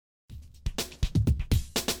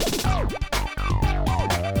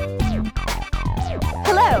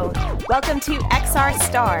Welcome to XR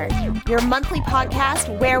Star, your monthly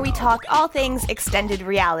podcast where we talk all things extended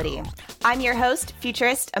reality. I'm your host,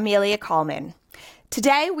 futurist Amelia Kallman.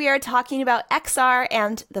 Today we are talking about XR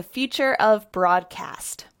and the future of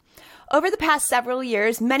broadcast. Over the past several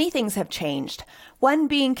years, many things have changed, one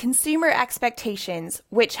being consumer expectations,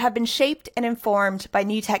 which have been shaped and informed by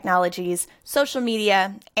new technologies, social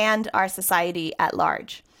media, and our society at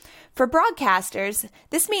large. For broadcasters,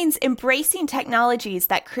 this means embracing technologies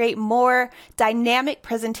that create more dynamic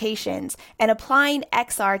presentations, and applying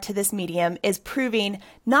XR to this medium is proving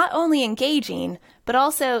not only engaging, but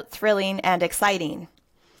also thrilling and exciting.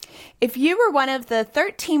 If you were one of the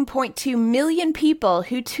 13.2 million people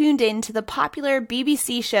who tuned in to the popular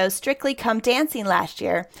BBC show Strictly Come Dancing last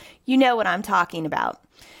year, you know what I'm talking about.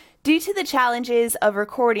 Due to the challenges of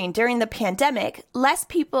recording during the pandemic, less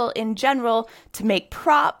people in general to make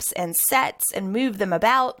props and sets and move them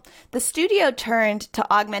about, the studio turned to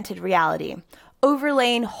augmented reality,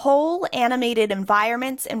 overlaying whole animated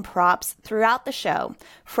environments and props throughout the show,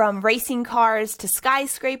 from racing cars to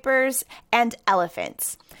skyscrapers and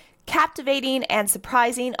elephants, captivating and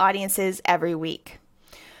surprising audiences every week.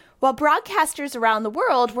 While broadcasters around the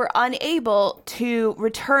world were unable to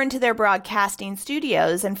return to their broadcasting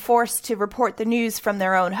studios and forced to report the news from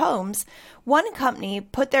their own homes, one company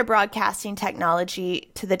put their broadcasting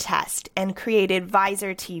technology to the test and created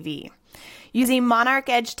Visor TV. Using Monarch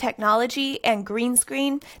Edge technology and green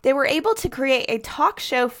screen, they were able to create a talk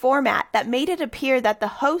show format that made it appear that the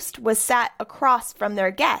host was sat across from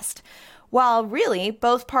their guest, while really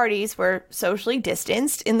both parties were socially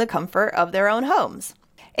distanced in the comfort of their own homes.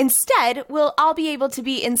 Instead, we'll all be able to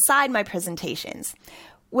be inside my presentations.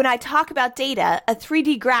 When I talk about data, a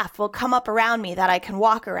 3D graph will come up around me that I can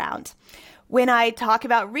walk around. When I talk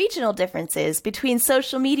about regional differences between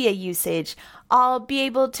social media usage, I'll be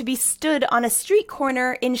able to be stood on a street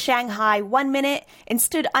corner in Shanghai 1 minute and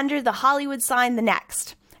stood under the Hollywood sign the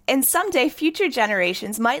next. And someday, future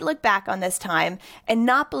generations might look back on this time and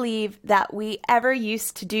not believe that we ever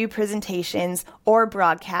used to do presentations or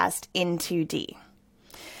broadcast in 2D.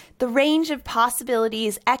 The range of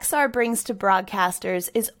possibilities XR brings to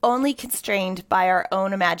broadcasters is only constrained by our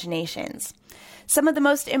own imaginations. Some of the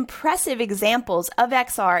most impressive examples of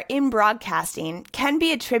XR in broadcasting can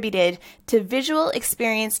be attributed to visual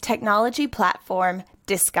experience technology platform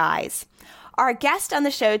Disguise. Our guest on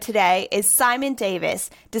the show today is Simon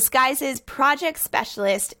Davis, Disguise's project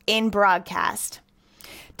specialist in broadcast.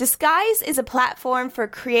 Disguise is a platform for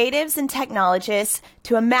creatives and technologists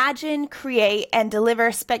to imagine, create, and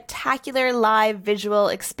deliver spectacular live visual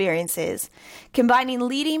experiences. Combining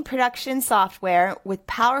leading production software with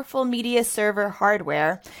powerful media server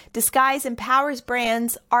hardware, Disguise empowers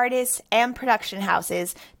brands, artists, and production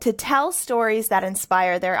houses to tell stories that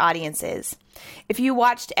inspire their audiences. If you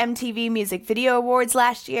watched MTV Music Video Awards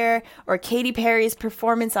last year, or Katy Perry's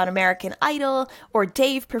performance on American Idol, or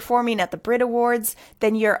Dave performing at the Brit Awards,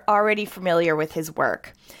 then you're already familiar with his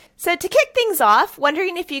work. So to kick things off,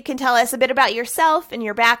 wondering if you can tell us a bit about yourself and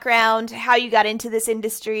your background, how you got into this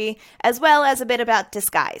industry, as well as a bit about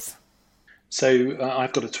Disguise. So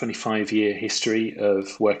I've got a 25-year history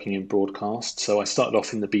of working in broadcast. So I started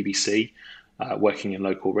off in the BBC, working in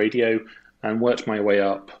local radio, and worked my way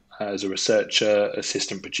up as a researcher,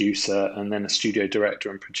 assistant producer, and then a studio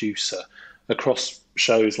director and producer across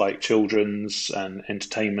shows like children's and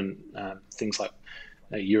entertainment, things like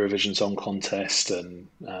Eurovision Song Contest and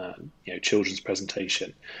children's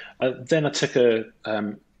presentation. Then I took a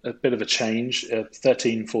bit of a change.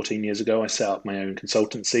 13, 14 years ago, I set up my own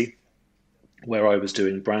consultancy where I was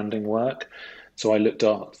doing branding work. So I looked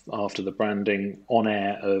after the branding on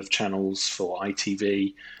air of channels for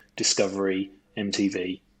ITV, Discovery,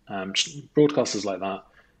 MTV, broadcasters like that.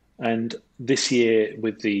 And this year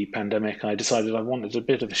with the pandemic, I decided I wanted a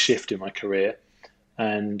bit of a shift in my career.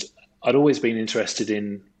 And I'd always been interested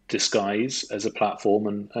in Disguise as a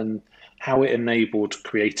platform and how it enabled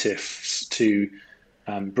creatives to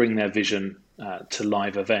bring their vision to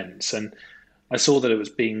live events. And I saw that it was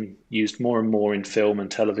being used more and more in film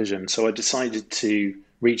and television. So I decided to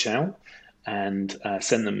reach out and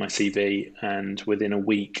send them my CV. And within a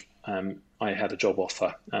week, I had a job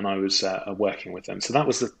offer and I was working with them. So that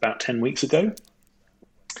was about 10 weeks ago.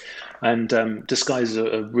 And Disguise is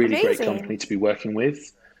a really Amazing. Great company to be working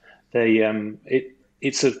with.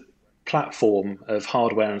 It's a platform of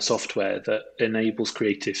hardware and software that enables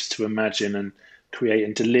creatives to imagine and create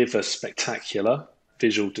and deliver spectacular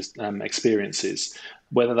visual experiences,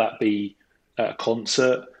 whether that be at a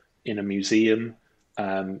concert, in a museum,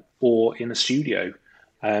 or in a studio.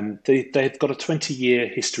 They've got a 20-year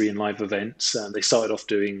history in live events. They started off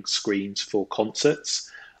doing screens for concerts,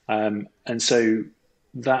 And so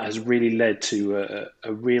that has really led to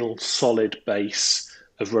a real solid base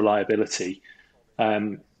of reliability.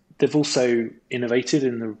 They've also innovated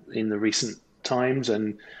in the recent times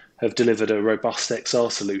and have delivered a robust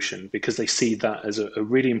XR solution because they see that as a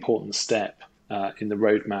really important step in the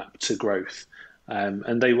roadmap to growth.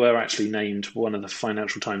 And they were actually named one of the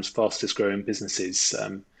Financial Times fastest growing businesses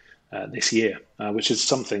this year, which is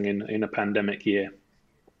something in a pandemic year.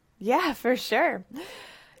 Yeah, for sure.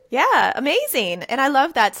 Yeah, amazing. And I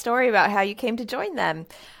love that story about how you came to join them.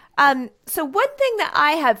 So one thing that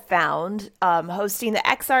I have found hosting the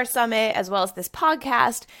XR Summit as well as this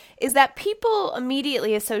podcast is that people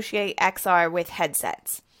immediately associate XR with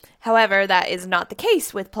headsets. However, that is not the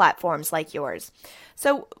case with platforms like yours.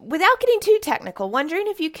 So without getting too technical, wondering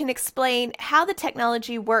if you can explain how the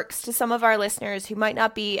technology works to some of our listeners who might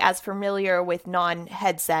not be as familiar with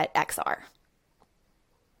non-headset XR.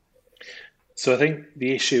 So I think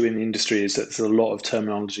the issue in the industry is that there's a lot of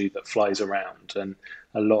terminology that flies around and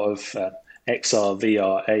a lot of XR,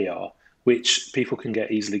 VR, AR, which people can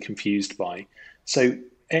get easily confused by. So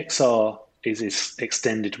XR is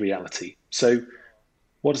extended reality. So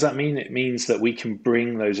what does that mean? It means that we can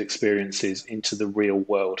bring those experiences into the real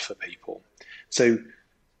world for people. So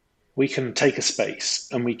we can take a space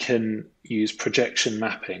and we can use projection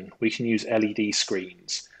mapping, we can use LED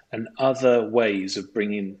screens and other ways of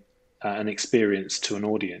bringing an experience to an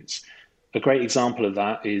audience. A great example of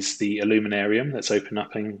that is the Illuminarium that's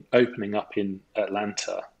opening up in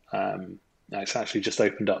Atlanta. It's actually just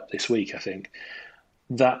opened up this week, I think.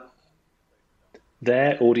 That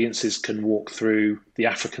their audiences can walk through the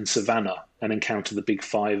African savannah and encounter the big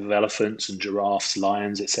five of elephants and giraffes,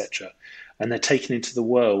 lions, etc. And they're taken into the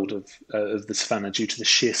world of the savannah due to the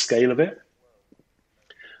sheer scale of it.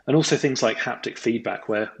 And also things like haptic feedback,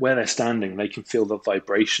 where they're standing, they can feel the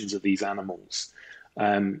vibrations of these animals.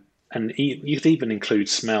 And you could even include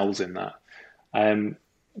smells in that.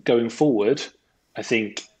 Going forward, I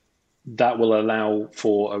think that will allow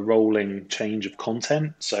for a rolling change of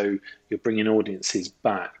content. So you're bringing audiences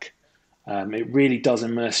back. It really does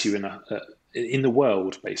immerse you in the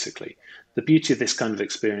world, basically. The beauty of this kind of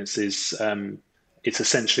experience is it's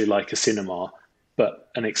essentially like a cinema, but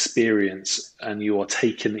an experience, and you are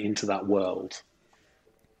taken into that world.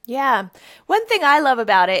 Yeah. One thing I love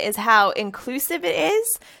about it is how inclusive it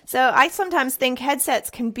is. So I sometimes think headsets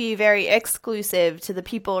can be very exclusive to the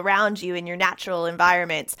people around you in your natural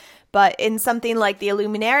environments. But in something like the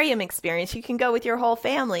Illuminarium experience, you can go with your whole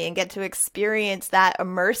family and get to experience that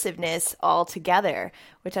immersiveness all together,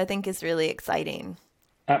 which I think is really exciting.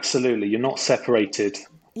 Absolutely. You're not separated.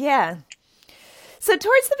 Yeah. So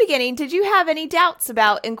towards the beginning, did you have any doubts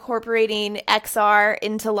about incorporating XR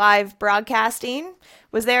into live broadcasting?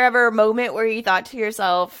 Was there ever a moment where you thought to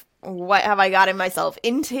yourself, what have I gotten myself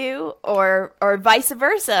into? Or vice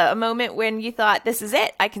versa, a moment when you thought, this is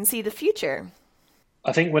it, I can see the future?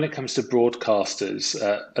 I think when it comes to broadcasters,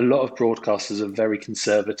 a lot of broadcasters are very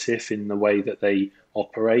conservative in the way that they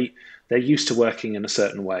operate. They're used to working in a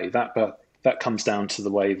certain way. That comes down to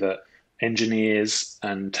the way that engineers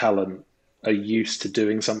and talent are used to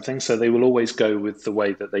doing something, so they will always go with the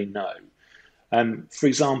way that they know. For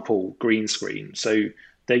example, green screen. So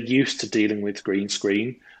they're used to dealing with green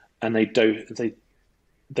screen, and they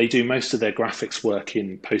do most of their graphics work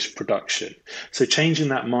in post-production. So changing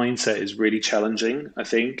that mindset is really challenging, I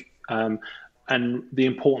think. And the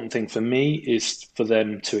important thing for me is for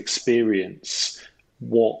them to experience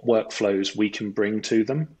what workflows we can bring to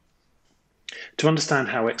them. To understand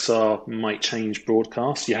how XR might change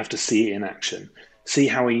broadcast, you have to see it in action. See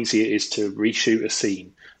how easy it is to reshoot a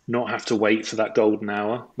scene, not have to wait for that golden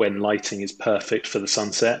hour when lighting is perfect for the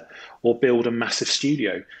sunset, or build a massive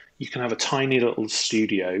studio. You can have a tiny little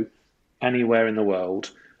studio anywhere in the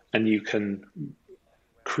world, and you can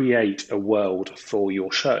create a world for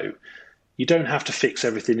your show. You don't have to fix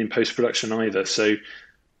everything in post-production either. So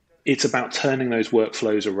it's about turning those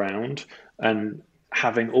workflows around and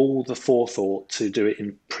having all the forethought to do it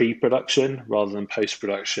in pre-production rather than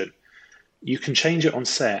post-production. You can change it on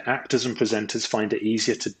set. Actors and presenters find it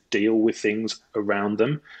easier to deal with things around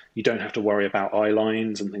them. You don't have to worry about eye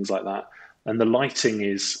lines and things like that. And the lighting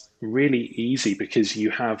is really easy because you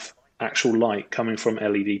have actual light coming from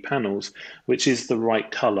LED panels, which is the right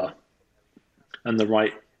color and the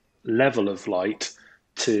right level of light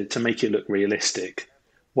to make it look realistic.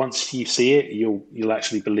 Once you see it, you'll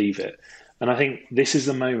actually believe it. And I think this is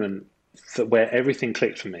the moment where everything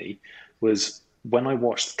clicked for me was when I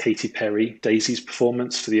watched Katy Perry, Daisy's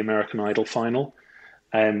performance for the American Idol final.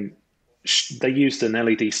 They used an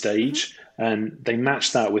LED stage and they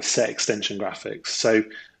matched that with set extension graphics. So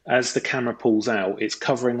as the camera pulls out, it's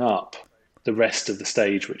covering up the rest of the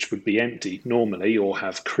stage, which would be empty normally or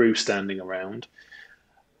have crew standing around.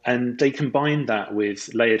 And they combined that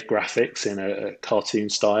with layered graphics in a cartoon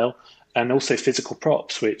style and also physical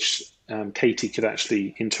props, which Katie could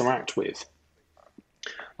actually interact with.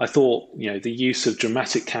 I thought, the use of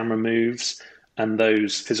dramatic camera moves and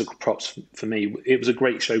those physical props, for me, it was a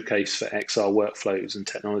great showcase for XR workflows and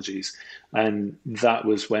technologies. And that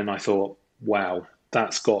was when I thought, wow,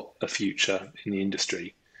 that's got a future in the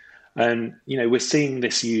industry. And, we're seeing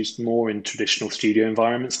this used more in traditional studio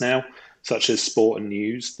environments now, such as sport and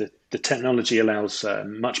news. The technology allows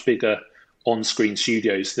much bigger on-screen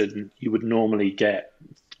studios than you would normally get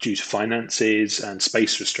due to finances and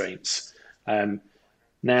space restraints.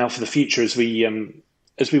 Now, for the future, as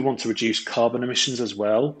we want to reduce carbon emissions as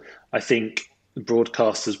well, I think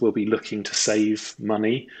broadcasters will be looking to save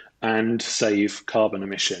money and save carbon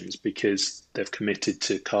emissions because they've committed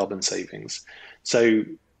to carbon savings. So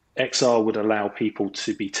XR would allow people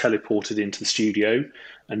to be teleported into the studio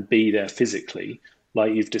and be there physically,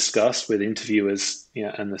 like you've discussed with interviewers,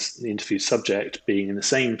 and the interview subject being in the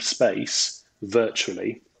same space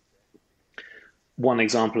virtually. One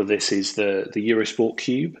example of this is the Eurosport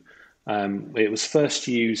Cube. It was first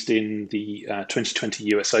used in the 2020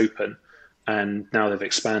 US Open, and now they've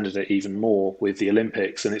expanded it even more with the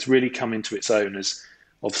Olympics. And it's really come into its own as,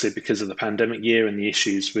 obviously, because of the pandemic year and the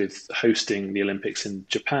issues with hosting the Olympics in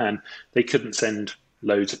Japan, they couldn't send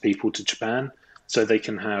loads of people to Japan. So they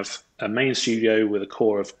can have a main studio with a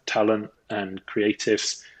core of talent and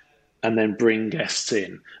creatives, and then bring guests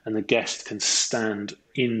in, and the guest can stand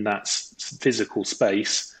in that physical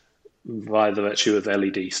space via the virtue of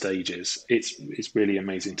LED stages. It's really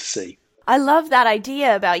amazing to see. I love that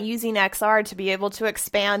idea about using XR to be able to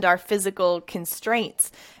expand our physical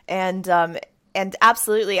constraints. And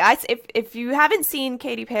absolutely, if you haven't seen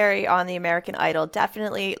Katy Perry on The American Idol,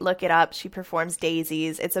 definitely look it up. She performs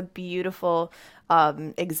Daisies. It's a beautiful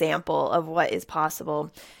example of what is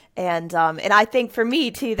possible. And I think for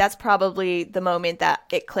me too, that's probably the moment that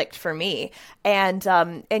it clicked for me. And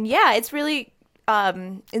yeah, it's really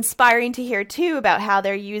inspiring to hear too about how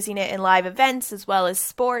they're using it in live events as well as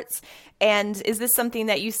sports. And is this something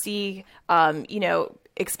that you see,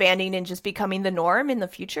 expanding and just becoming the norm in the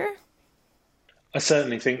future? I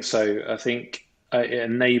certainly think so. I think it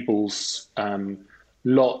enables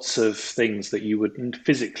lots of things that you would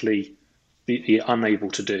physically be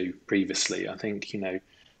unable to do previously. I think,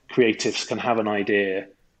 creatives can have an idea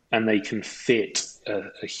and they can fit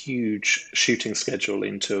a huge shooting schedule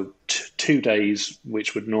into 2 days,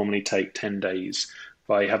 which would normally take 10 days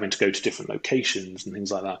by having to go to different locations and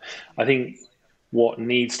things like that. I think what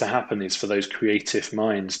needs to happen is for those creative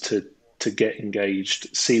minds to get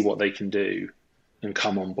engaged, see what they can do, and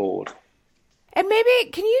come on board. And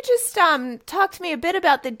maybe, can you just talk to me a bit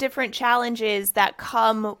about the different challenges that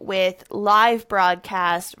come with live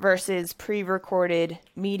broadcast versus pre-recorded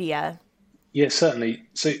media? Yeah, certainly.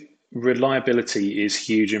 So reliability is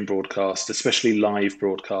huge in broadcast, especially live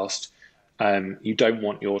broadcast. You don't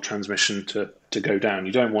want your transmission to go down.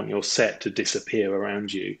 You don't want your set to disappear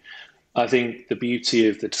around you. I think the beauty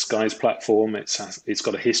of the Disguise platform, it's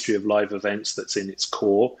got a history of live events that's in its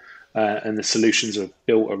core. And the solutions are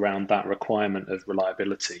built around that requirement of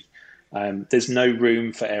reliability. There's no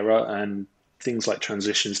room for error, and things like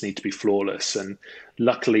transitions need to be flawless. And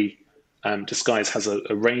luckily, Disguise has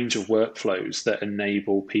a range of workflows that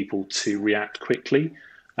enable people to react quickly.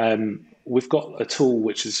 We've got a tool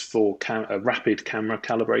which is for a rapid camera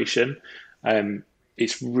calibration.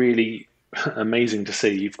 It's really amazing to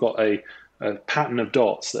see. You've got a pattern of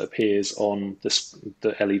dots that appears on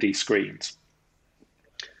the LED screens.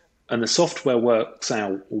 And the software works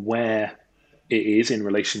out where it is in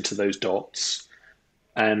relation to those dots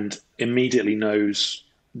and immediately knows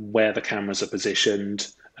where the cameras are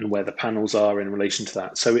positioned and where the panels are in relation to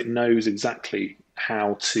that. So it knows exactly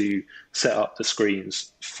how to set up the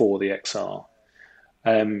screens for the XR.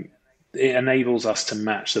 It enables us to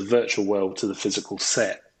match the virtual world to the physical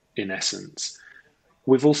set, in essence.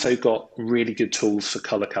 We've also got really good tools for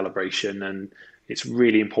color calibration, and it's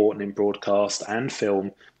really important in broadcast and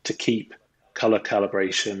film to keep color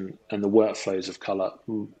calibration and the workflows of color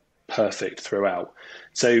perfect throughout.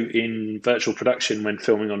 So in virtual production, when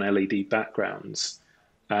filming on LED backgrounds,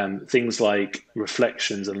 things like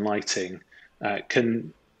reflections and lighting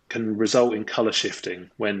can result in color shifting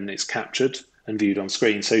when it's captured and viewed on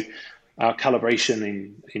screen. So our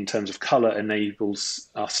calibration in terms of color enables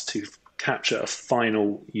us to capture a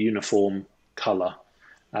final uniform color,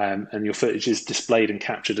 and your footage is displayed and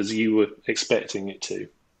captured as you were expecting it to.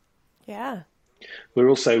 Yeah. We're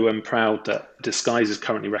also proud that Disguise is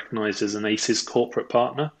currently recognised as an ACES corporate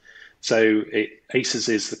partner. ACES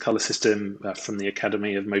is the colour system from the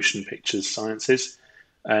Academy of Motion Pictures Sciences,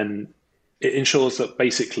 and it ensures that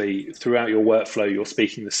basically throughout your workflow you're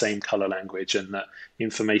speaking the same colour language and that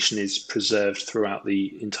information is preserved throughout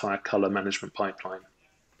the entire colour management pipeline.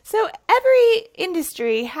 So every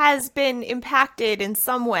industry has been impacted in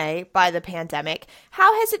some way by the pandemic.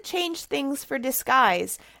 How has it changed things for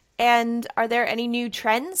Disguise? And are there any new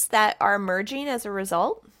trends that are emerging as a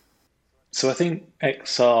result? So I think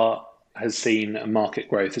XR has seen a market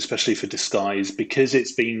growth, especially for Disguise, because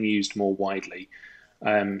it's being used more widely.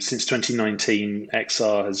 Since 2019,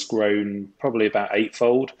 XR has grown probably about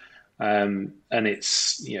eightfold, and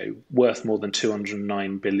it's worth more than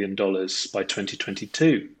 $209 billion by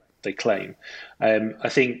 2022, they claim. I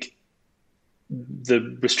think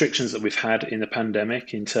the restrictions that we've had in the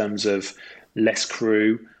pandemic in terms of less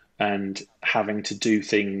crew and having to do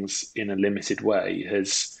things in a limited way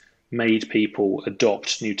has made people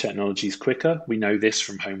adopt new technologies quicker. We know this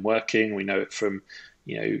from home working. We know it from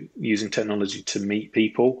using technology to meet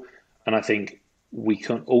people. And I think we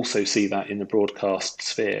can also see that in the broadcast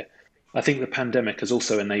sphere. I think the pandemic has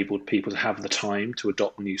also enabled people to have the time to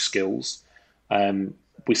adopt new skills.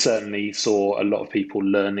 We certainly saw a lot of people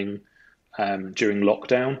learning during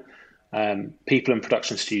lockdown. People in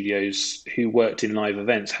production studios who worked in live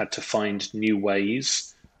events had to find new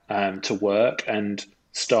ways to work, and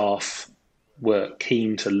staff were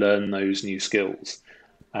keen to learn those new skills.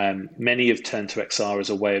 Many have turned to XR as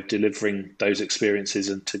a way of delivering those experiences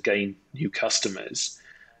and to gain new customers.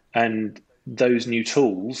 And those new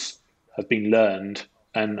tools have been learned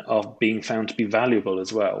and are being found to be valuable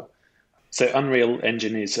as well. So Unreal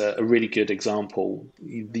Engine is a really good example.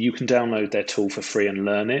 You can download their tool for free and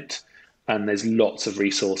learn it. And there's lots of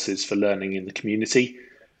resources for learning in the community.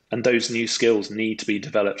 And those new skills need to be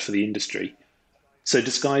developed for the industry. So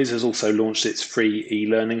Disguise has also launched its free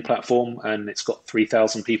e-learning platform, and it's got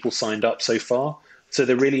 3,000 people signed up so far. So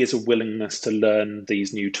there really is a willingness to learn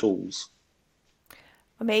these new tools.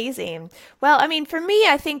 Amazing. Well, I mean, for me,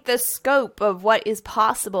 I think the scope of what is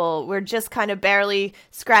possible, we're just kind of barely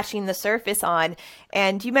scratching the surface on.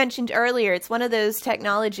 And you mentioned earlier, it's one of those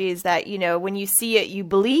technologies that, when you see it, you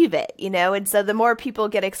believe it, and so the more people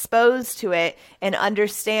get exposed to it and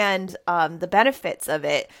understand the benefits of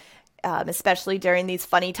it, especially during these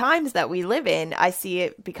funny times that we live in, I see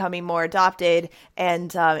it becoming more adopted.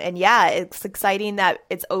 And yeah, it's exciting that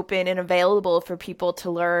it's open and available for people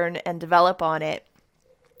to learn and develop on it.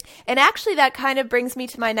 And actually, that kind of brings me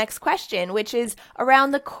to my next question, which is around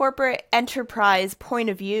the corporate enterprise point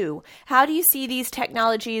of view. How do you see these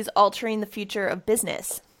technologies altering the future of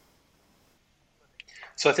business?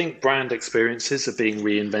 So I think brand experiences are being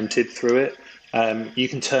reinvented through it. You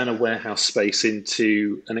can turn a warehouse space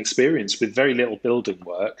into an experience with very little building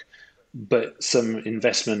work, but some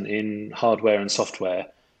investment in hardware and software,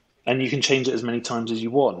 and you can change it as many times as you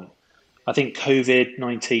want. I think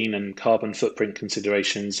COVID-19 and carbon footprint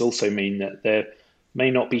considerations also mean that there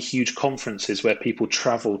may not be huge conferences where people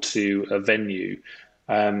travel to a venue,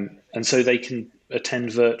 and so they can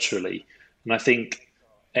attend virtually. And I think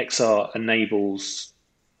XR enables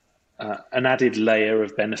an added layer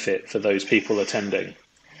of benefit for those people attending.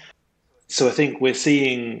 So I think we're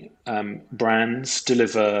seeing brands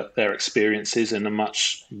deliver their experiences in a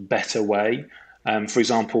much better way. For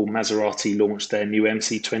example, Maserati launched their new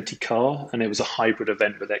MC20 car, and it was a hybrid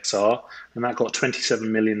event with XR, and that got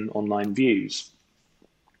 27 million online views.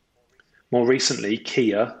 More recently,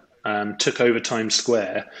 Kia took over Times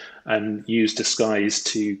Square and used Disguise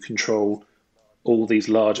to control all these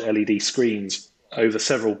large LED screens over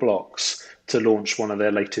several blocks to launch one of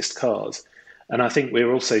their latest cars. And I think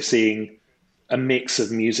we're also seeing a mix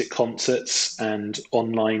of music concerts and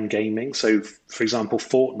online gaming. So, for example,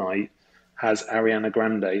 Fortnite has Ariana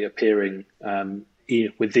Grande appearing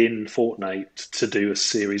within Fortnite to do a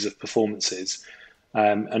series of performances.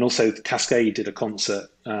 And also Cascade did a concert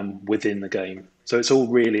within the game. So it's all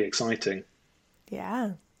really exciting.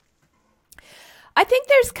 Yeah. I think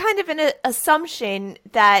there's kind of an assumption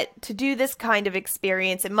that to do this kind of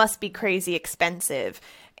experience, it must be crazy expensive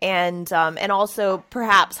and also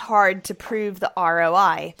perhaps hard to prove the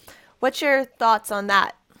ROI. What's your thoughts on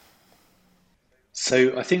that?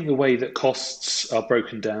 So I think the way that costs are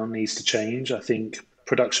broken down needs to change. I think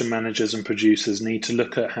production managers and producers need to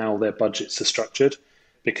look at how their budgets are structured,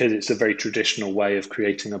 because it's a very traditional way of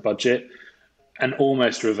creating a budget, and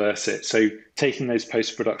almost reverse it. So taking those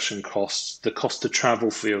post-production costs, the cost to travel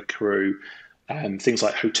for your crew, things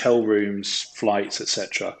like hotel rooms, flights,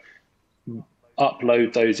 etc.,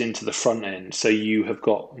 upload those into the front end so you have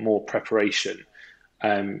got more preparation.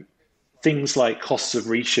 Things like costs of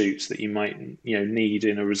reshoots that you might need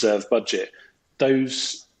in a reserve budget,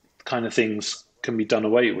 those kind of things can be done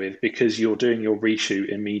away with because you're doing your reshoot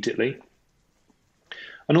immediately.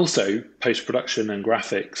 And also, post-production and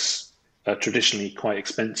graphics are traditionally quite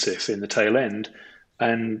expensive in the tail end.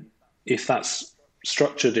 And if that's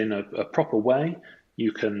structured in a proper way,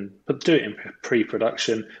 you can do it in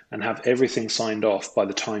pre-production and have everything signed off by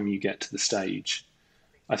the time you get to the stage.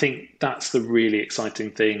 I think that's the really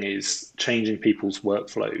exciting thing, is changing people's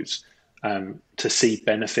workflows to see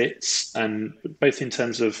benefits, and both in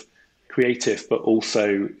terms of creative, but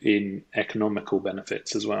also in economical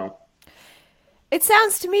benefits as well. It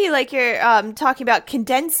sounds to me like you're talking about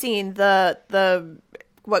condensing the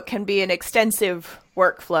what can be an extensive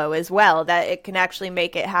workflow as well, that it can actually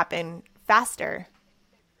make it happen faster.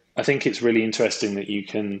 I think it's really interesting that you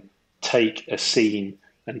can take a scene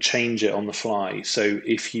and change it on the fly. So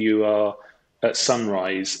if you are at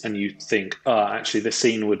sunrise and you think, actually the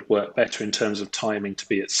scene would work better in terms of timing to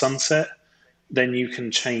be at sunset, then you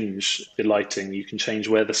can change the lighting, you can change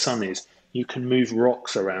where the sun is, you can move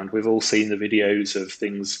rocks around. We've all seen the videos of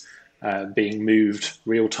things being moved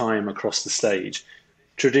real time across the stage.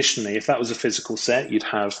 Traditionally, if that was a physical set, you'd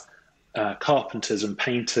have carpenters and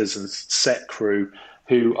painters and set crew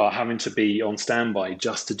who are having to be on standby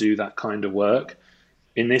just to do that kind of work.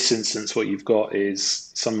 In this instance, what you've got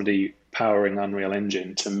is somebody powering Unreal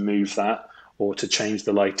Engine to move that, or to change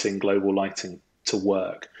the lighting, global lighting, to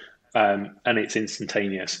work. And it's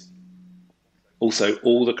instantaneous. Also,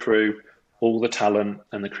 all the crew, all the talent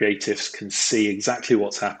and the creatives can see exactly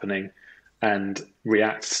what's happening and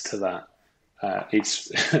react to that.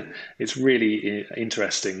 It's really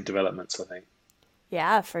interesting developments, I think.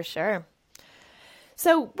 Yeah, for sure.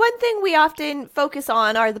 So one thing we often focus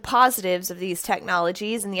on are the positives of these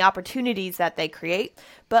technologies and the opportunities that they create,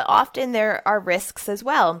 but often there are risks as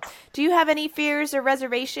well. Do you have any fears or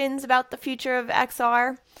reservations about the future of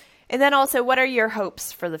XR? And then also, what are your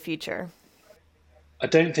hopes for the future? I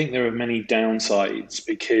don't think there are many downsides,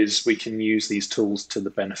 because we can use these tools to the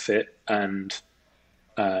benefit and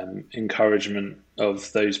encouragement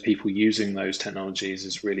of those people using those technologies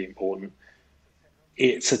is really important.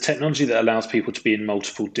 It's a technology that allows people to be in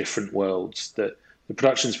multiple different worlds. That the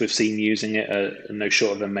productions we've seen using it are no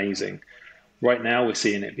short of amazing. Right now, we're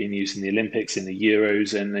seeing it being used in the Olympics, in the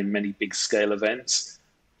Euros, and in many big scale events.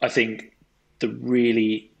 I think the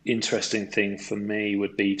really interesting thing for me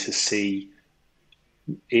would be to see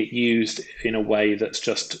it used in a way that's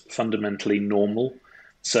just fundamentally normal.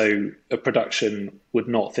 So a production would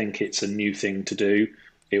not think it's a new thing to do.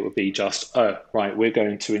 It would be just, right, we're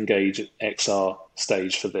going to engage XR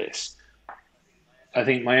stage for this. I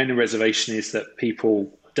think my only reservation is that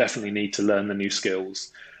people definitely need to learn the new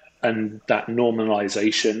skills, and that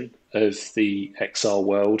normalization of the XR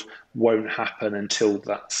world won't happen until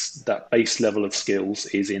that base level of skills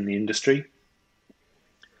is in the industry.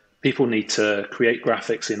 People need to create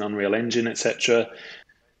graphics in Unreal Engine, etc.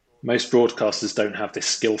 Most broadcasters don't have this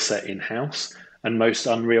skill set in-house, and most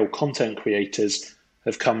Unreal content creators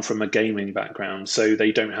have come from a gaming background, so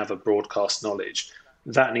they don't have a broadcast knowledge.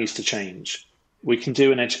 That needs to change. We can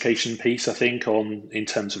do an education piece, I think, in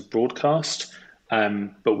terms of broadcast,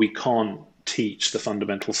 but we can't teach the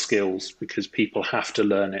fundamental skills because people have to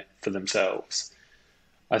learn it for themselves.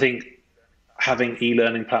 I think having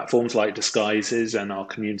e-learning platforms like Disguises and our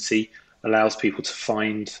community allows people to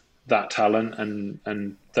find that talent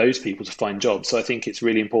and those people to find jobs. So I think it's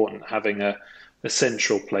really important having a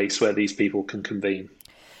central place where these people can convene.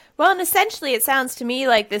 Well, and essentially it sounds to me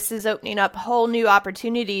like this is opening up whole new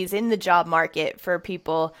opportunities in the job market for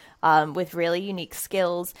people with really unique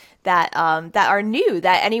skills that are new,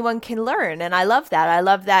 that anyone can learn. And I love that. I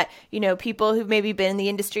love that, people who've maybe been in the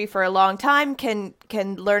industry for a long time can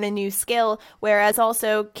learn a new skill, whereas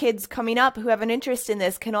also kids coming up who have an interest in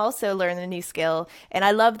this can also learn a new skill. And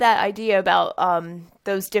I love that idea about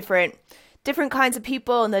those different kinds of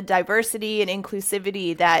people and the diversity and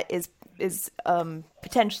inclusivity that is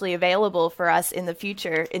potentially available for us in the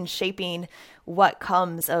future in shaping what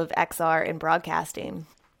comes of XR in broadcasting.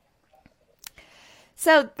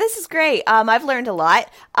 So this is great. I've learned a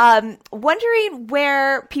lot. Wondering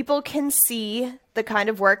where people can see the kind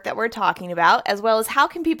of work that we're talking about, as well as how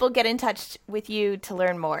can people get in touch with you to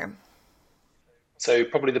learn more? So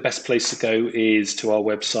probably the best place to go is to our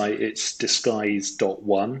website. It's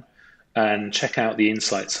disguise.one, and check out the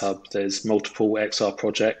Insights Hub. There's multiple XR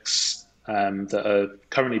projects that are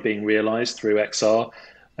currently being realized through XR,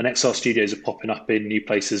 and XR studios are popping up in new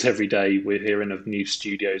places every day. We're hearing of new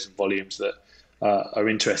studios and volumes that are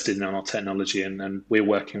interested in our technology, and we're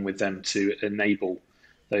working with them to enable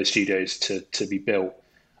those studios to be built.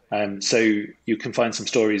 So you can find some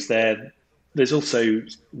stories there. There's also,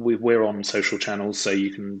 we're on social channels, so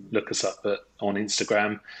you can look us up on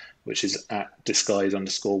Instagram, which is at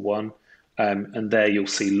disguise_1. And there you'll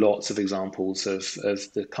see lots of examples of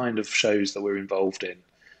the kind of shows that we're involved in.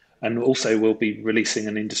 And also we'll be releasing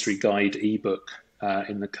an industry guide ebook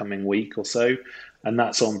in the coming week or so, and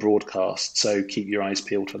that's on Broadcast. So keep your eyes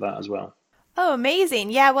peeled for that as well. Oh,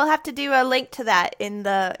 amazing. Yeah, we'll have to do a link to that in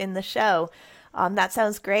the show. That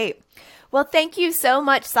sounds great. Well, thank you so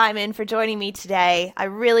much, Simon, for joining me today. I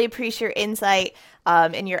really appreciate your insight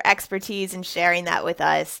and your expertise in sharing that with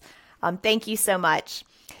us. Thank you so much.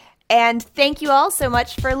 And thank you all so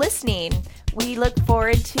much for listening. We look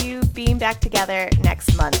forward to being back together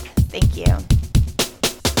next month. Thank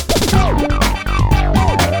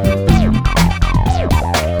you.